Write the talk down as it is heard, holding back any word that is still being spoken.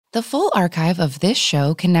The full archive of this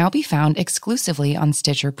show can now be found exclusively on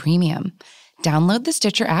Stitcher Premium. Download the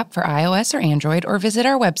Stitcher app for iOS or Android or visit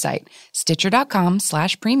our website,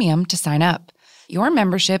 stitcher.com/premium to sign up. Your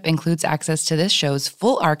membership includes access to this show's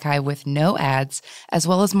full archive with no ads, as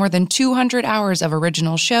well as more than 200 hours of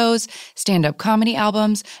original shows, stand-up comedy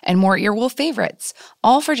albums, and more Earwolf favorites,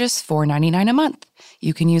 all for just $4.99 a month.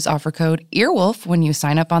 You can use offer code EARWOLF when you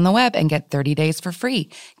sign up on the web and get 30 days for free.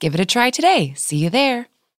 Give it a try today. See you there.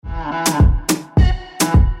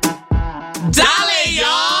 Dale,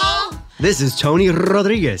 y'all! This is Tony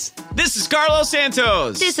Rodriguez. This is Carlos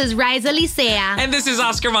Santos. This is Riza Licea. And this is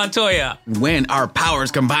Oscar Montoya. When our powers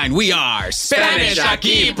combine, we are Spanish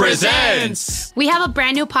Aquí Presents. We have a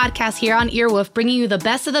brand new podcast here on Earwolf, bringing you the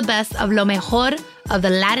best of lo mejor of the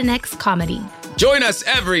Latinx comedy. Join us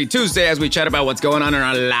every Tuesday as we chat about what's going on in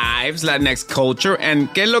our lives, Latinx culture, and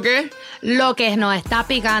 ¿qué es lo que? Lo que nos está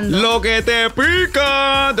picando. Lo que te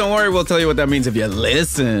pica. Don't worry, we'll tell you what that means if you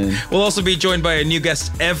listen. We'll also be joined by a new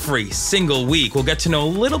guest every single week. We'll get to know a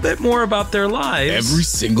little bit more about their lives. Every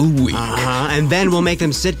single week. And then we'll make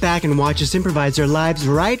them sit back and watch us improvise their lives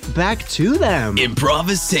right back to them.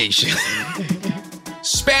 Improvisation.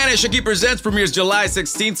 Spanish Aquí Presents premieres July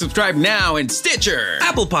 16th. Subscribe now in Stitcher,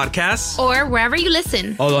 Apple Podcasts, or wherever you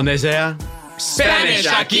listen. O donde sea. Spanish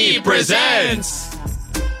Aquí Presents.